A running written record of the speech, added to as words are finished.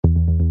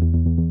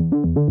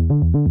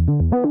Welcome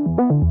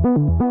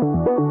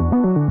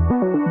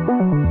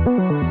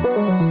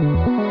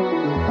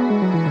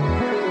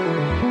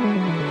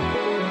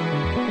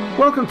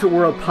to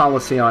World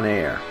Policy on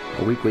Air,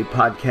 a weekly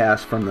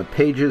podcast from the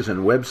pages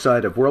and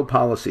website of World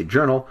Policy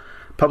Journal,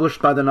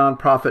 published by the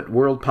nonprofit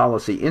World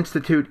Policy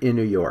Institute in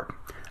New York.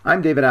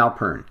 I'm David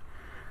Alpern.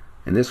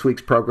 In this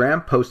week's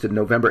program, posted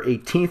November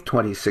 18,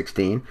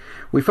 2016,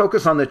 we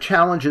focus on the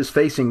challenges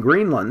facing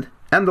Greenland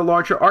and the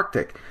larger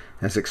Arctic,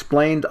 as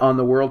explained on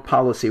the World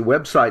Policy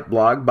website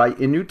blog by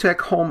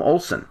Inutek Holm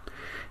Olsen.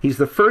 He's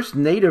the first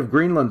native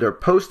Greenlander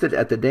posted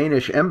at the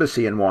Danish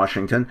embassy in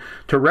Washington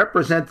to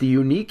represent the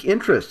unique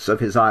interests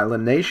of his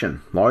island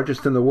nation,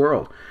 largest in the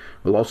world.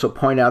 We'll also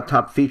point out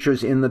top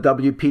features in the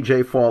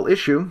WPJ fall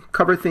issue,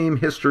 cover theme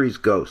History's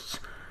Ghosts.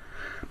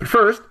 But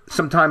first,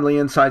 some timely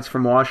insights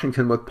from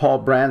Washington with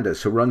Paul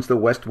Brandus, who runs the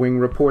West Wing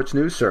Reports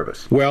news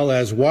service. Well,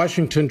 as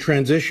Washington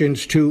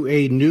transitions to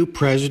a new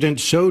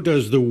president, so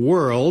does the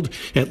world.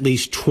 At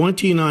least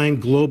 29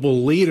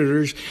 global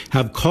leaders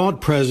have called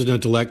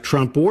President-elect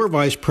Trump or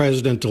Vice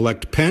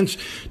President-elect Pence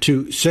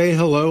to say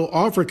hello,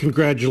 offer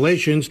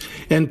congratulations,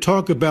 and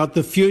talk about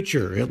the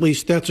future. At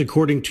least that's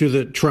according to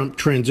the Trump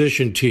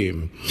transition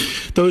team.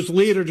 Those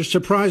leaders,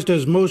 surprised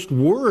as most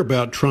were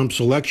about Trump's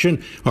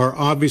election, are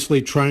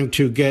obviously trying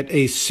to get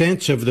a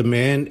sense of the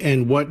man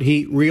and what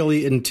he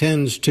really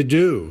intends to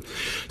do.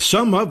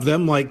 Some of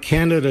them, like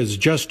Canada's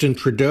Justin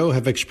Trudeau,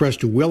 have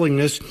expressed a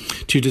willingness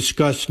to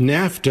discuss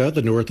NAFTA,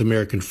 the North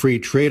American Free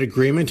Trade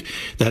Agreement,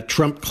 that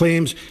Trump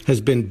claims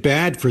has been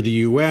bad for the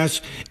U.S.,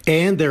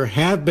 and there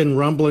have been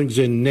rumblings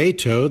in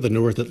NATO, the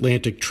North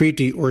Atlantic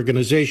Treaty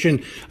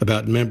Organization,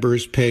 about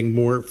members paying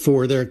more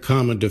for their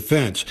common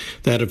defense.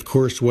 That, of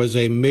course, was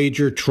a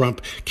major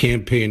Trump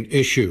campaign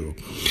issue.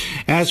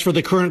 As for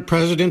the current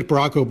president,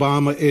 Barack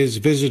Obama is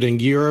visiting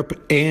Europe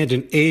and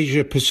an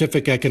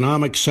Asia-Pacific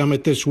Economic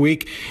Summit this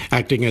week,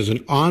 acting as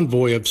an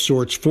envoy of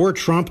sorts for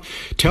Trump,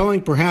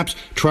 trying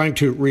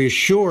to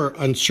reassure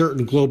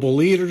uncertain global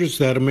leaders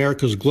that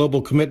America's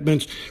global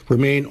commitments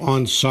remain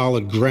on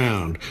solid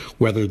ground.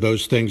 Whether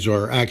those things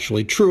are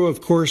actually true,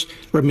 of course,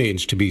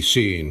 remains to be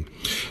seen.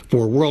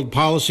 For World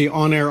Policy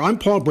on Air, I'm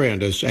Paul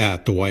Brandus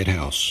at the White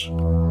House.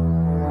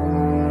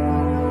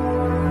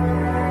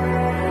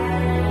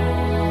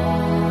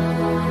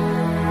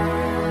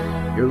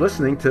 You're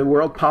listening to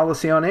World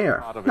Policy on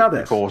Air. Now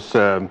this. Because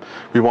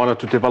we wanted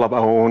to develop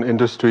our own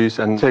industries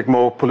and take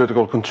more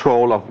political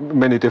control of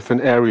many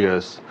different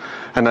areas.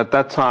 And at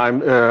that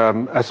time,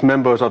 as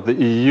members of the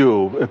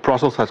EU,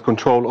 Brussels has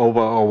control over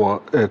our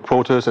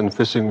quotas and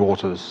fishing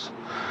waters.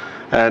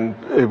 And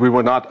we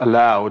were not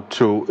allowed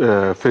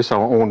to fish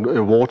our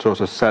own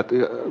waters, as said,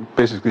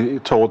 basically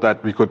told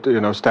that we could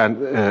stand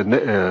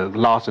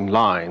last in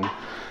line.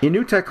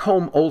 Inutek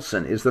Holm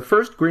Olsen is the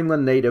first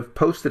Greenland native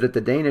posted at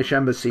the Danish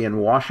embassy in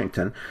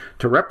Washington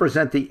to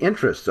represent the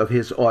interests of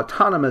his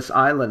autonomous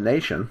island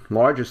nation,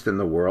 largest in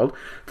the world,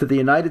 to the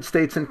United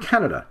States and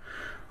Canada.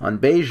 On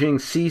Beijing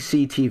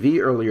CCTV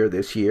earlier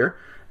this year,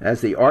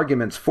 as the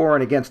arguments for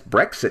and against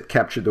Brexit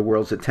captured the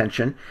world's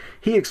attention,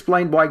 he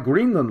explained why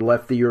Greenland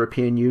left the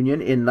European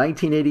Union in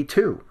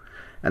 1982.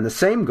 And the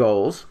same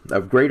goals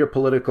of greater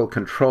political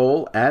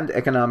control and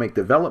economic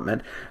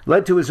development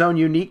led to his own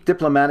unique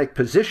diplomatic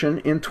position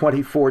in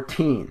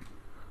 2014.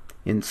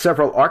 In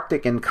several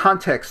Arctic in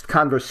Context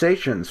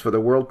conversations for the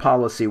World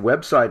Policy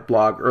website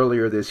blog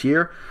earlier this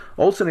year,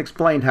 Olsen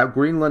explained how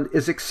Greenland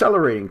is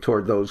accelerating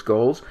toward those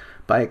goals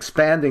by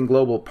expanding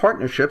global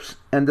partnerships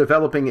and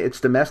developing its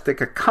domestic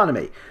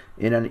economy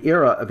in an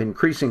era of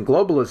increasing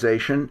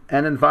globalization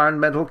and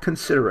environmental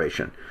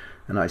consideration.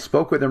 And I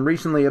spoke with him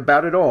recently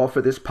about it all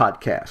for this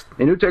podcast.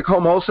 Inutek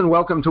Holm Olsen,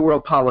 welcome to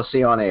World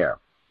Policy on Air.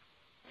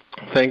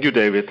 Thank you,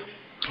 David.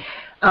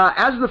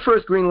 As the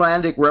first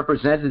Greenlandic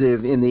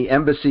representative in the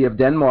Embassy of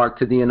Denmark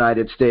to the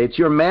United States,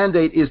 your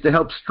mandate is to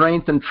help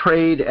strengthen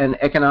trade and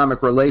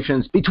economic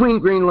relations between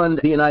Greenland,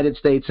 the United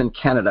States, and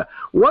Canada.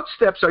 What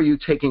steps are you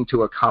taking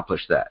to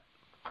accomplish that?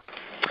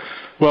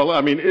 Well,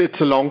 it's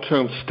a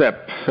long-term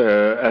step,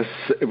 as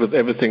with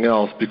everything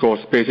else, because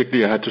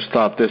basically I had to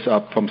start this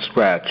up from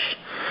scratch.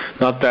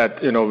 Not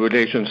that,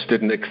 relations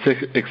didn't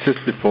exist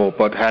before,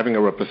 but having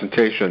a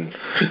representation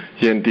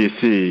here in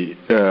D.C.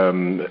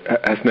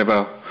 had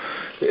never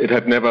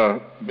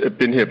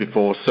been here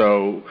before.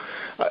 So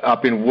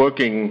I've been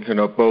working,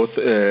 both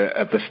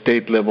at the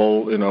state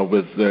level,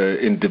 with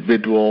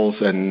individuals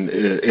and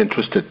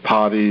interested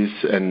parties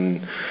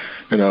and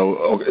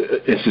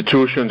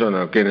institutions and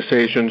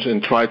organizations,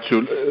 and try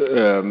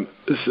to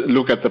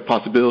look at the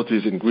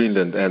possibilities in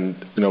Greenland. And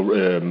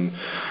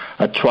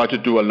I try to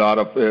do a lot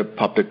of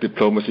public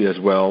diplomacy as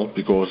well,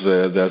 because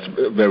there's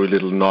very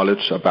little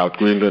knowledge about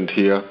Greenland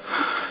here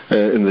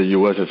in the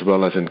U.S. as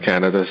well as in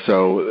Canada.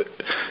 So,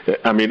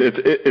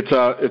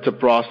 it's a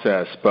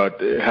process,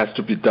 but it has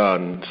to be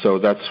done. So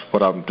that's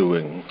what I'm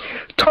doing.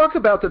 Talk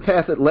about the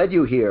path that led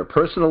you here,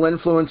 personal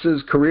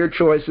influences, career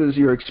choices,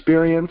 your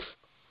experience.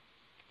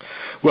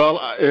 Well,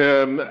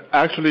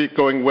 actually,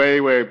 going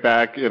way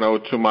back,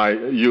 to my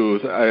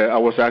youth, I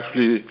was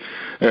actually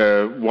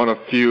one of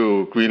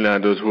few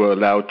Greenlanders who were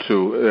allowed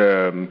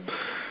to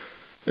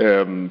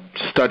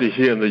study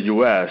here in the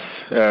U.S.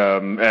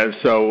 And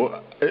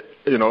so,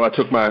 I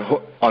took my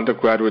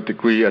undergraduate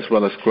degree as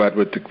well as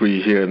graduate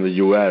degree here in the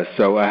U.S.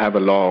 So I have a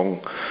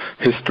long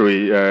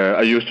history.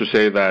 I used to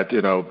say that,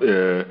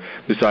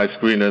 besides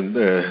Greenland,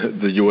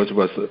 the U.S.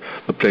 was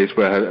the place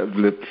where I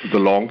lived the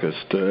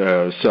longest.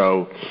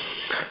 So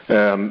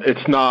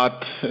it's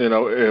not,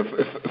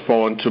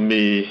 foreign to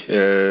me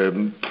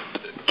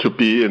to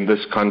be in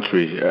this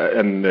country.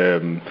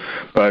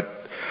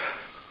 But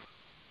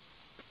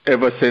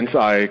ever since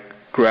I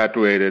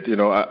graduated,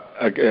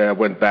 I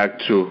went back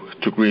to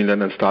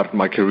Greenland and started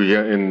my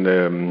career in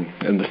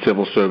the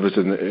civil service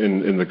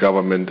in the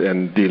government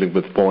and dealing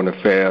with foreign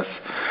affairs.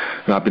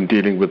 And I've been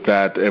dealing with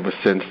that ever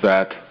since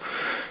that.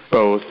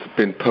 Both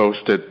been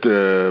posted.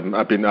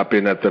 I've been at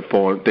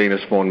the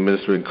Danish Foreign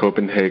Ministry in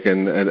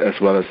Copenhagen, and as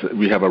well as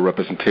we have a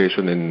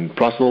representation in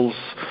Brussels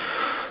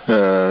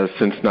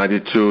since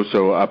 '92.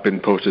 So I've been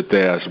posted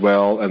there as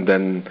well. And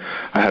then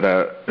I had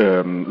a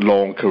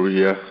long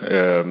career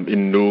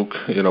in Nuuk,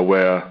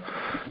 where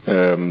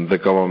the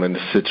government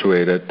is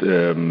situated.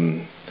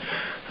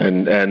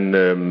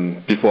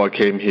 And before I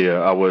came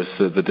here, I was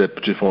the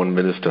Deputy Foreign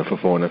Minister for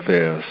Foreign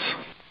Affairs.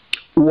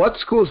 What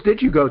schools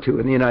did you go to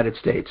in the United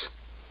States?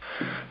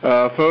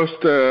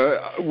 First,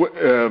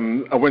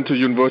 I went to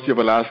University of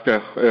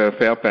Alaska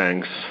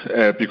Fairbanks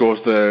because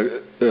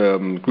the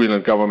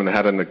Greenland government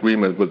had an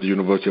agreement with the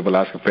University of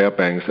Alaska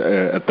Fairbanks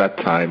at that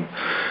time,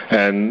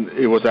 and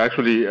it was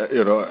actually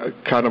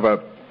kind of a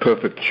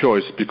perfect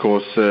choice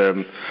because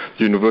the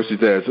university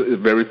there is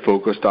very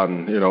focused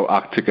on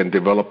Arctic and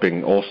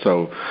developing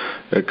also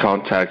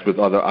contact with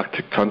other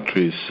Arctic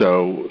countries.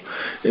 So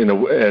in a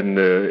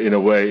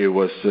way it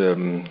was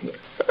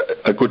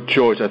a good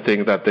choice, I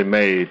think, that they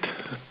made.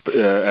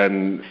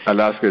 And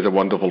Alaska is a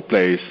wonderful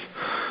place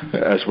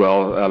as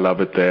well. I love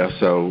it there.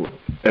 So,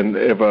 and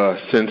ever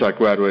since I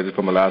graduated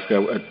from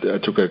Alaska, I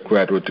took a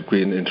graduate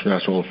degree in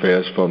international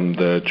affairs from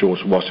the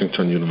George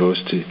Washington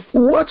University.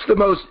 What's the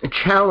most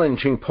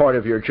challenging part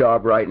of your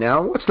job right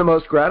now? What's the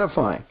most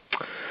gratifying?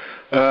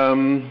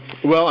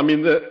 Well,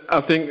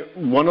 I think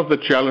one of the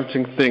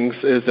challenging things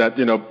is that,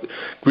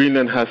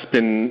 Greenland has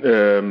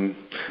been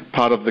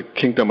part of the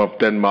Kingdom of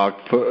Denmark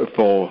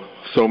for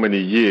so many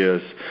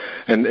years,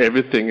 and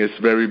everything is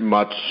very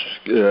much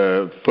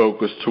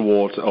focused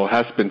towards, or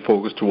has been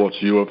focused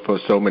towards Europe for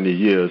so many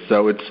years.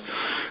 So it's,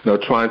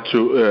 trying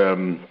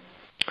to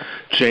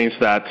change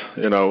that,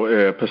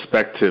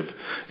 perspective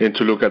and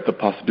to look at the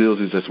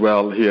possibilities as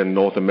well here in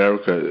North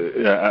America,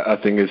 I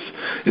think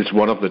is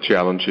one of the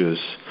challenges.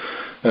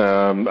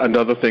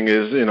 Another thing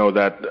is,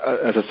 that,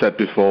 as I said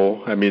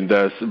before,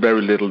 there's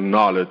very little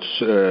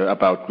knowledge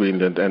about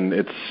Greenland, and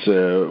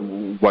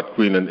it's what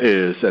Greenland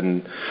is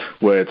and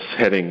where it's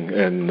heading.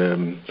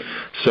 And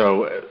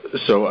so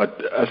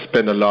I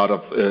spend a lot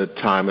of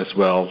time as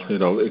well,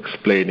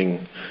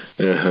 explaining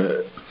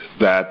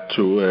that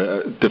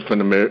to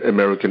different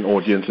American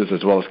audiences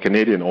as well as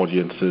Canadian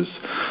audiences.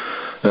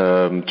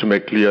 To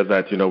make clear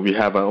that we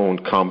have our own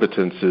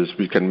competences,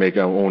 we can make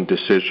our own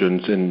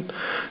decisions in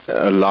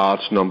a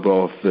large number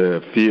of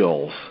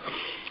fields,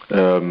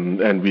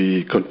 and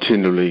we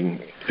continually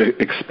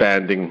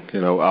expanding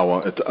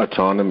our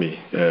autonomy,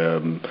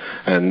 and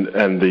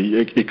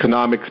the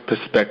economic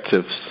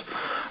perspectives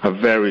are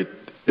very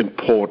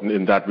important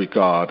in that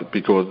regard,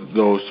 because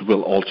those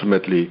will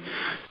ultimately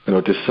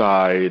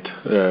decide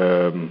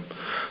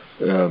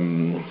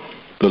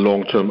the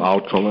long-term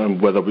outcome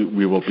and whether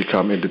we will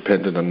become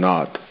independent or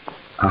not.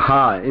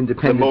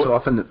 Independence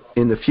often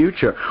in the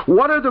future.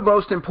 What are the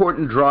most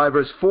important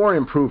drivers for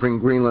improving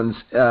Greenland's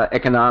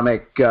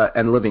economic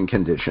and living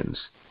conditions?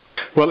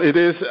 Well, it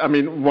is,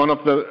 one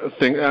of the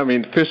things,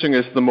 fishing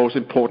is the most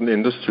important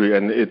industry,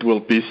 and it will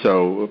be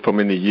so for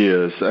many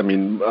years.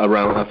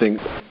 Around, I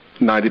think,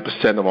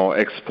 90% of our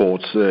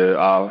exports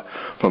are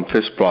from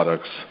fish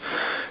products.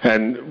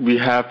 And we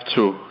have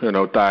to,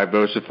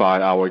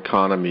 diversify our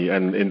economy.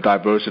 And in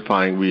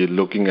diversifying, we're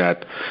looking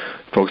at,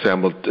 for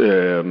example,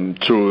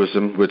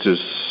 tourism, which is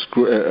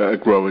a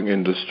growing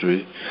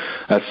industry,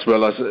 as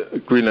well as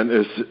Greenland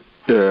is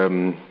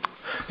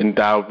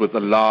endowed with a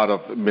lot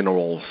of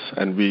minerals.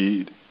 And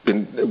we've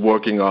been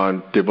working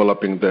on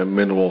developing the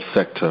mineral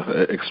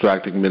sector,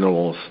 extracting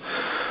minerals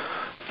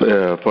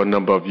for a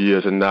number of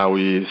years. And now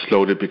we're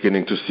slowly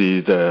beginning to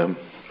see the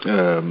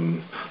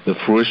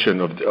fruition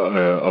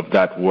of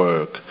that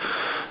work,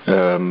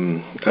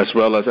 as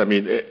well as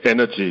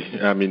energy.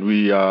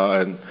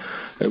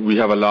 We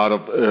have a lot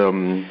of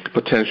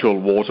potential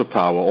water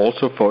power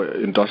also for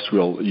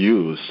industrial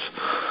use,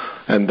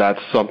 and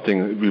that's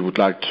something we would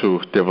like to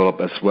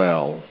develop as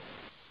well.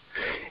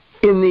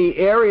 In the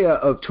area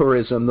of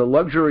tourism, the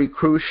luxury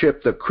cruise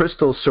ship, the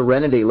Crystal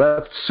Serenity,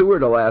 left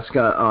Seward,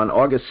 Alaska on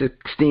August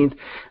 16th,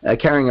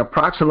 carrying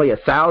approximately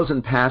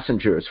 1,000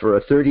 passengers for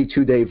a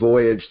 32-day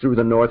voyage through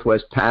the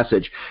Northwest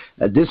Passage,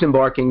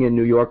 disembarking in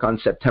New York on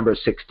September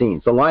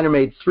 16th. The liner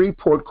made 3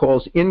 port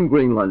calls in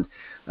Greenland,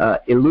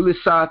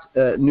 Ilulissat,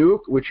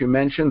 Nuuk, which you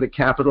mentioned, the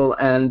capital,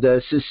 and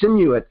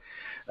Sisimiut,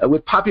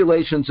 with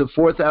populations of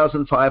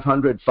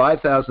 4,500,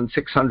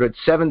 5,600,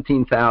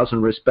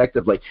 17,000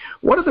 respectively.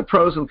 What are the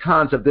pros and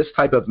cons of this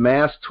type of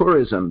mass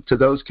tourism to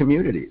those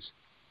communities?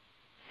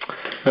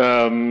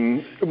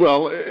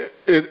 Well,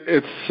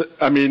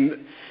 I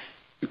mean,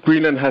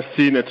 Greenland has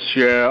seen its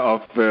share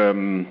of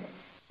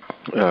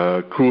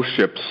cruise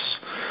ships,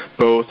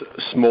 both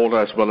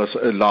smaller as well as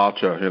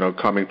larger,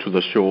 coming to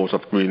the shores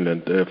of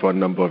Greenland for a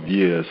number of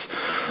years.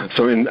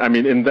 So,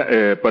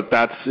 but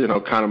that's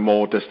kind of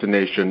more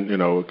destination,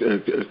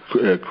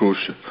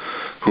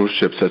 cruise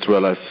ships, as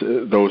well as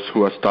those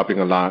who are stopping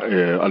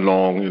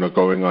along,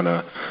 going on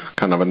a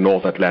kind of a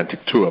North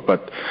Atlantic tour.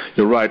 But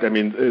you're right. I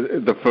mean,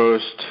 the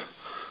first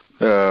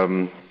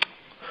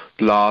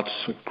large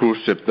cruise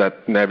ship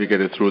that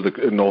navigated through the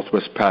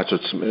Northwest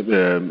Passage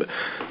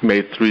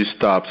made 3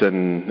 stops,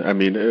 and I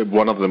mean,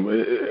 one of them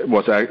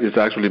is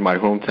actually my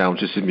hometown,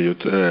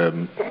 Sisimiut,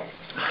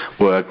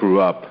 where I grew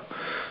up.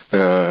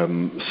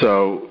 In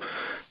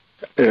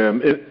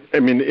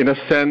a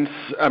sense,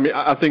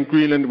 I think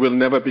Greenland will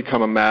never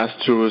become a mass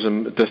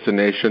tourism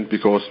destination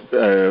because,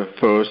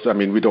 first,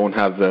 we don't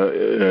have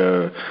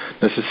the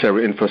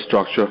necessary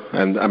infrastructure,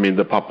 and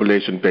the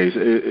population base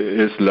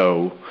is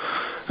low.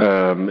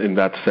 In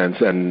that sense,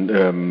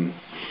 and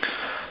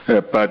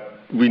but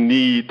we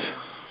need.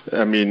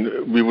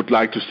 We would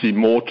like to see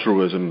more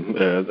tourism.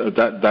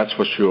 That's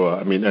for sure.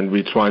 And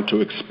we're trying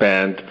to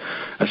expand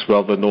as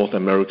well the North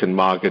American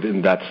market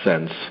in that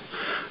sense,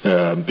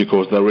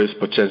 because there is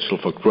potential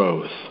for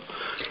growth.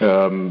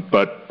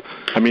 But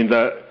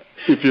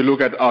if you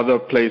look at other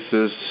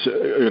places,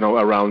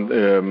 around.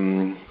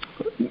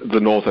 The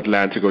North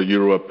Atlantic or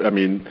Europe,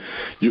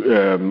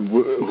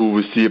 who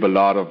receive a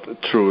lot of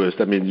tourists.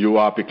 You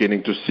are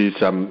beginning to see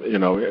some,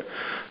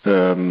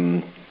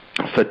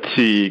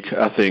 fatigue.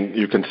 I think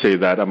you can say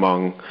that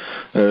among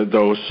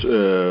those.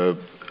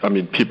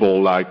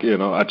 People like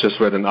I just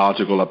read an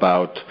article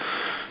about.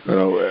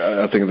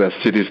 I think there's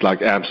cities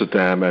like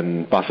Amsterdam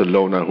and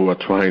Barcelona who are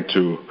trying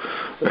to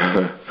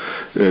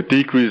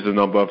decrease the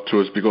number of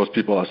tourists because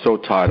people are so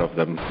tired of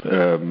them.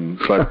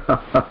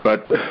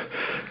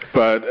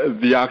 But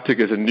the Arctic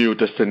is a new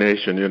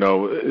destination.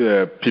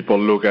 People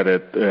look at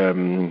it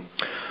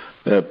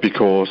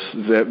because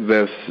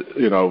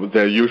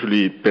they're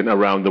usually been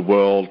around the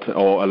world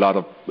or a lot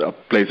of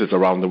places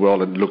around the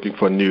world and looking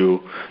for a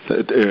new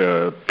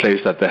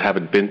place that they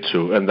haven't been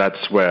to, and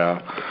that's where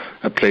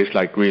a place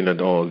like Greenland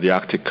or the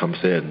Arctic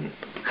comes in.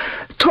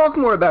 Talk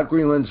more about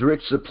Greenland's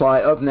rich supply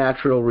of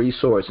natural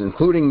resources,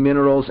 including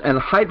minerals and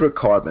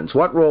hydrocarbons.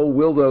 What role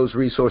will those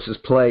resources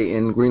play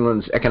in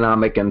Greenland's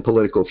economic and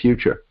political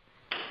future?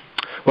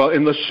 Well,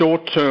 in the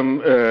short term,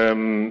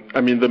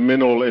 the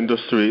mineral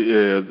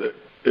industry,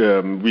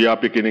 we are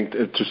beginning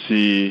to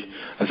see,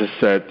 as I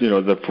said,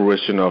 the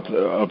fruition of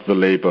the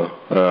labor,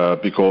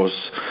 because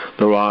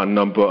there are a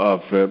number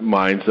of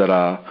mines that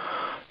are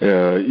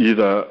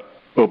either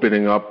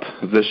opening up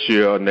this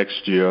year or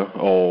next year,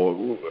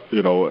 or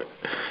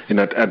in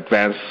an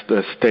advanced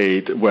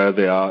state where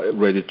they are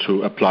ready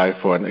to apply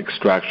for an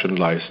extraction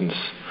license,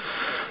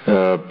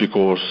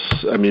 because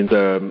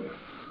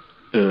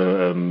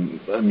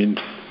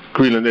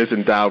Greenland is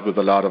endowed with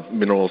a lot of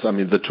minerals.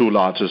 The 2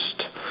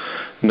 largest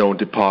known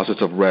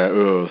deposits of rare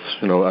earths,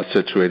 are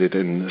situated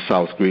in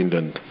South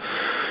Greenland.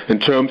 In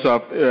terms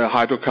of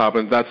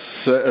hydrocarbon, that's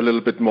a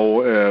little bit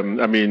more,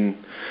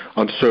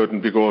 uncertain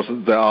because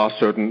there are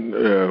certain,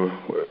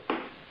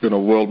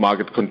 world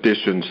market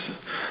conditions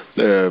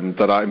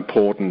that are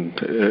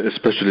important,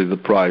 especially the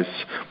price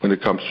when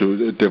it comes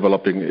to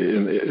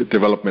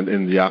development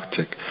in the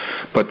Arctic.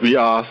 But we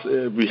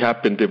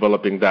have been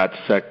developing that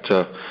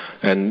sector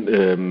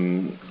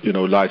and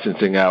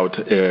licensing out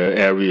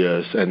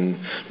areas, and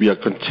we are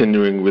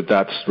continuing with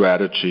that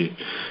strategy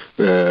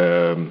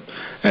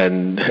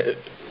and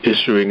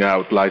issuing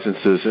out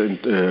licenses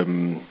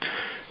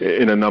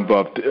in a number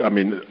of,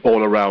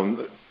 all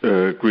around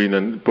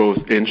Greenland, both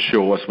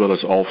inshore as well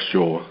as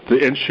offshore.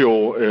 The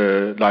inshore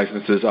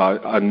licenses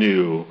are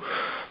new,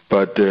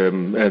 but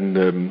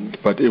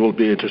it will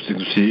be interesting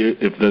to see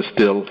if there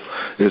still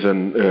is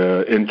an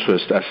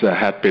interest as there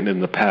had been in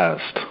the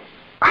past.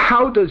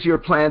 How does your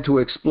plan to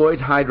exploit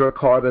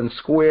hydrocarbons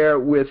square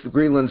with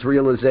Greenland's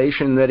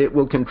realization that it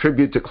will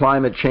contribute to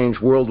climate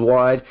change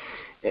worldwide,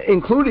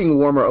 including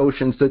warmer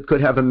oceans that could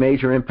have a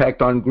major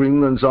impact on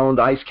Greenland's owned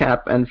ice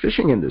cap and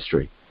fishing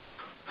industry?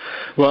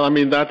 Well,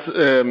 that's.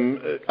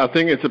 I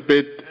think it's a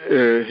bit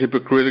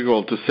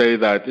hypocritical to say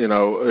that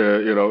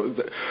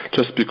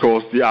just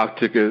because the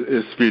Arctic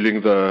is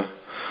feeling the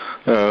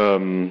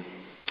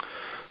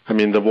I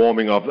mean, the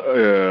warming of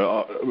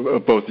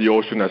both the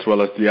ocean as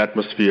well as the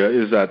atmosphere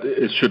is that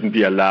it shouldn't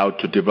be allowed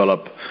to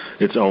develop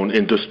its own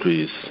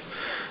industries.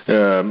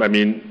 I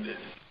mean,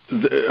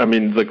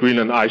 the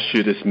Greenland ice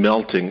sheet is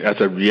melting as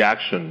a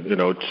reaction,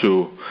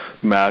 to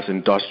mass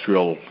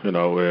industrial,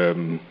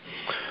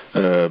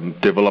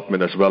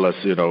 development as well as,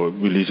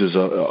 releases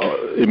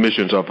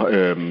emissions of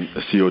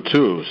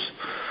CO2s.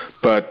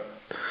 But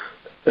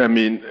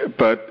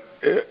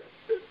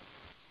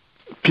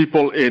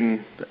people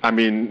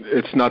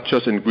it's not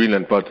just in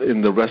Greenland, but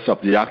in the rest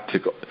of the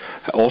Arctic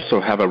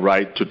also have a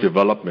right to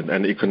development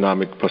and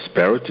economic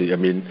prosperity. I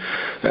mean,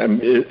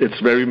 it's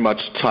very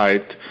much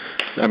tied,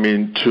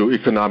 to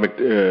economic,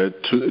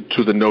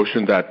 to the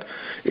notion that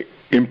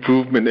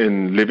improvement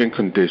in living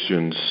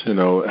conditions,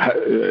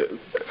 the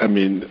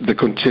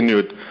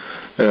continued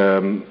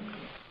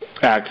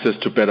access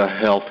to better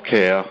health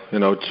care,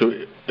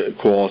 to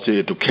quality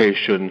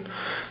education,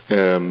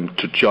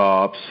 to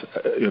jobs,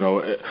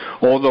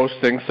 all those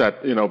things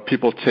that,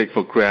 people take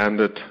for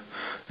granted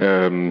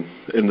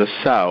in the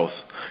South,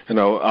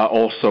 are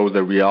also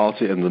the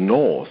reality in the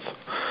North.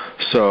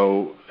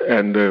 So,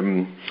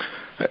 and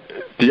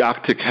the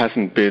Arctic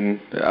hasn't been,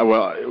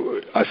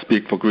 I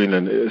speak for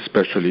Greenland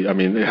especially,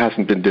 it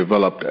hasn't been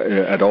developed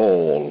at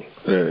all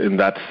in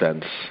that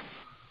sense.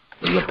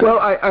 Well,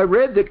 I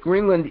read that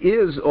Greenland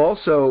is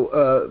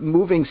also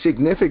moving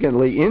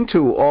significantly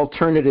into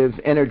alternative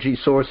energy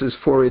sources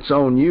for its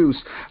own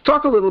use.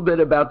 Talk a little bit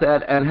about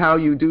that and how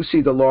you do see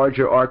the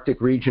larger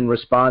Arctic region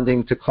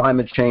responding to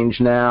climate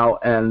change now,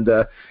 and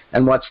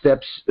what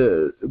steps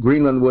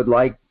Greenland would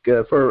like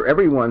for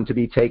everyone to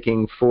be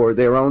taking for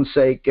their own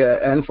sake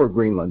and for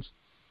Greenland's.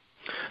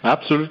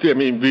 Absolutely.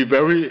 We're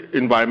very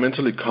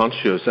environmentally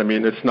conscious.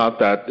 It's not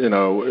that,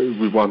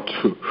 we want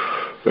to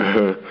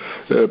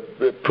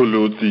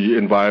pollute the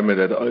environment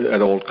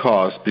at all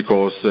costs,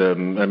 because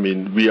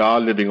we are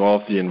living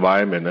off the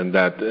environment, and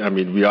that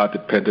we are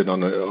dependent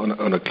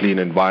on a clean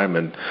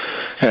environment,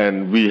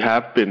 and we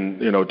have been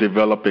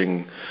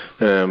developing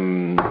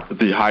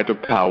the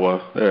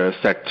hydropower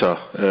sector.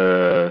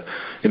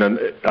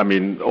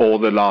 All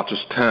the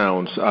largest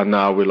towns are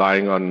now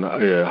relying on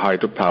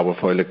hydropower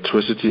for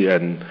electricity,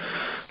 and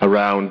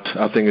around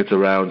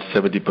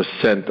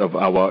 70% of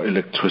our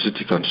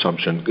electricity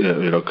consumption,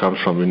 comes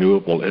from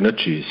renewable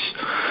energies.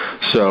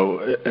 So,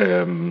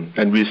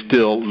 and we're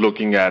still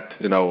looking at,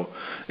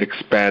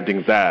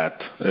 expanding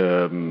that,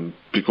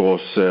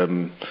 because,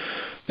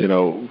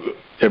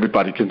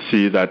 everybody can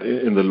see that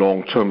in the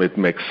long term it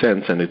makes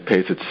sense and it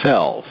pays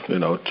itself,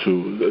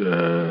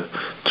 to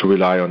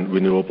rely on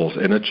renewables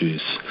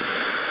energies.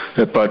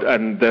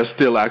 And there's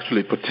still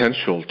actually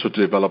potential to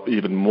develop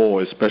even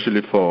more,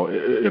 especially for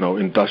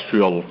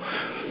industrial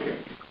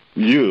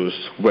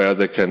use, where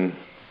they can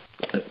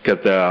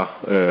get their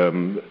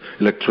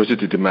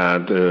electricity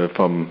demand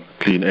from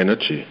clean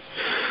energy.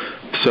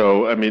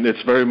 So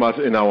it's very much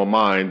in our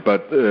mind,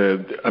 but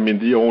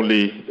the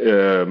only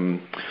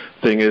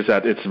thing is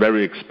that it's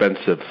very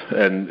expensive,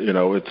 and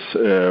it's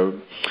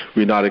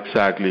we're not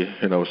exactly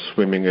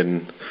swimming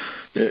in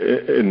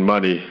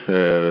money,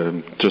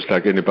 just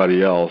like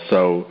anybody else.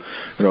 So,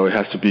 it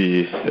has to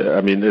be.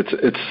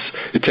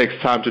 It takes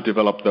time to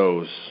develop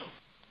those.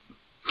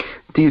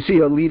 Do you see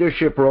a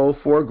leadership role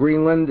for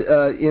Greenland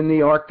in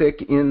the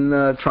Arctic in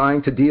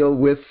trying to deal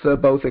with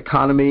both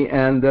economy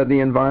and the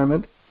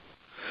environment?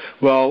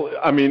 Well,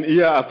 I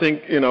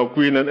think,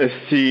 Greenland is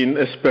seen,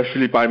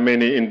 especially by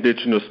many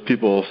indigenous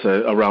peoples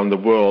around the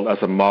world,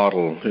 as a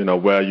model,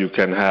 where you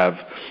can have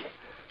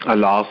a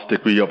large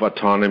degree of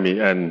autonomy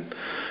and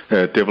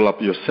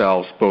develop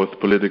yourselves both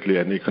politically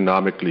and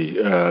economically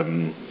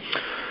in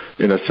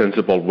a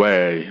sensible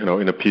way,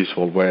 in a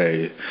peaceful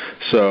way.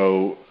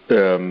 So,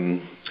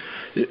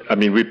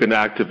 we've been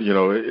active,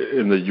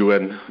 in the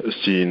UN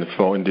scene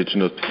for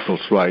indigenous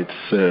people's rights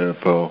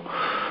for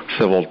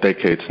several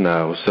decades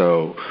now.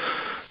 So,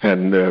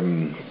 and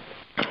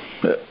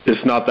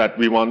it's not that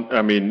we want,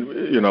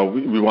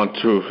 we want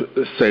to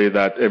say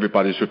that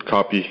everybody should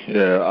copy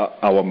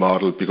our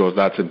model, because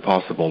that's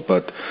impossible.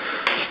 But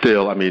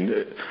still,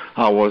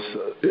 ours,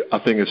 I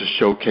think, is a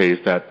showcase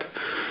that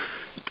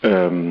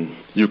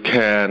you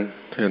can,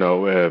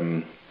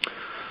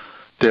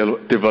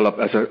 develop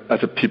as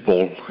a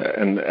people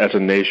and as a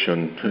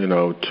nation, and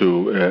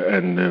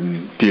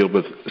deal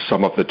with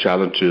some of the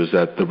challenges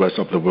that the rest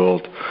of the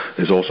world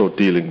is also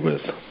dealing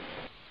with.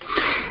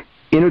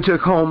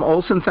 Inutek Holm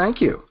Olsen,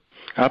 thank you.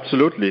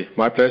 Absolutely,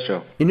 my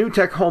pleasure.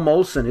 Inutek Holm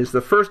Olsen is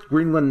the first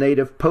Greenland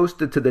native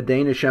posted to the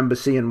Danish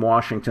embassy in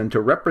Washington to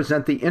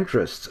represent the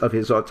interests of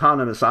his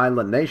autonomous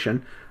island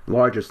nation,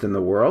 largest in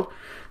the world,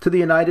 to the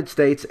United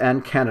States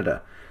and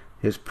Canada.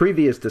 His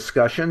previous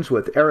discussions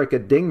with Erika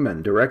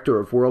Dingman, director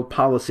of World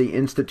Policy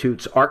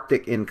Institute's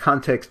Arctic in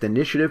Context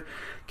initiative,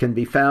 can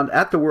be found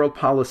at the World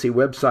Policy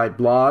website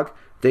blog,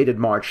 dated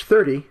March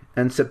 30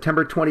 and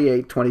September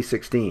 28,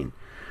 2016.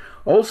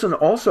 Olson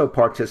also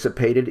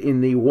participated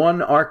in the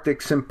One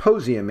Arctic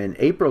Symposium in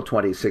April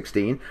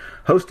 2016,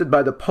 hosted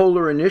by the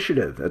Polar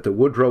Initiative at the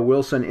Woodrow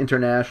Wilson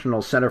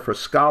International Center for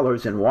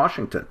Scholars in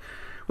Washington,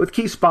 with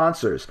key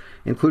sponsors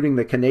including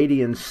the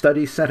Canadian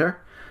Study Center,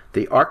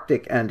 the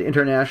Arctic and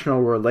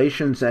International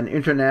Relations and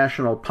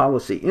International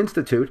Policy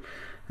Institute,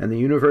 and the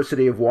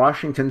University of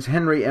Washington's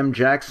Henry M.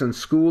 Jackson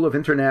School of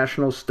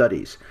International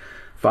Studies.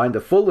 Find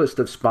the full list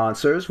of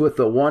sponsors with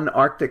the One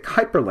Arctic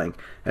hyperlink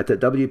at the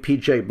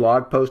WPJ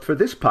blog post for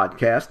this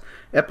podcast,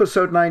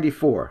 Episode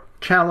 94,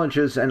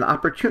 Challenges and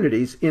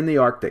Opportunities in the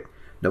Arctic,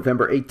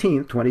 November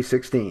 18,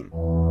 2016.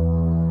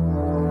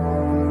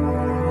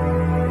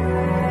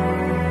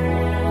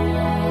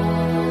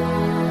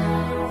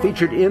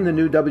 Featured in the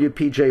new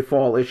WPJ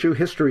Fall issue,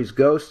 History's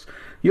Ghosts,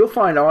 you'll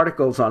find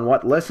articles on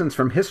what lessons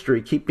from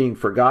history keep being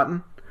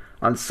forgotten,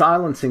 on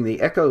silencing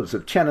the echoes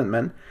of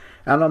Tiananmen,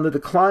 and on the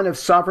decline of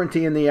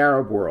sovereignty in the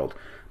Arab world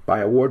by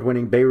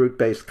award-winning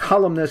Beirut-based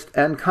columnist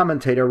and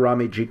commentator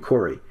Rami G.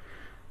 Khoury.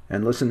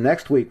 And listen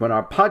next week when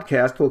our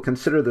podcast will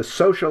consider the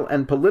social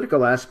and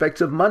political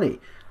aspects of money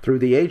through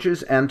the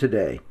ages and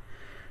today.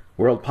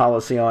 World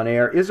Policy on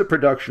Air is a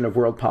production of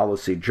World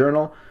Policy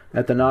Journal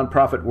at the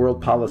nonprofit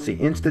World Policy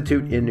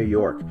Institute in New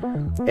York.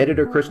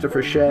 Editor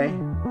Christopher Shea,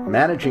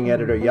 Managing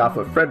Editor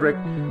Yaffa Frederick,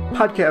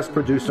 podcast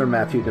producer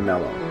Matthew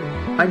DeMello.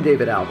 I'm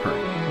David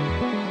Alpern.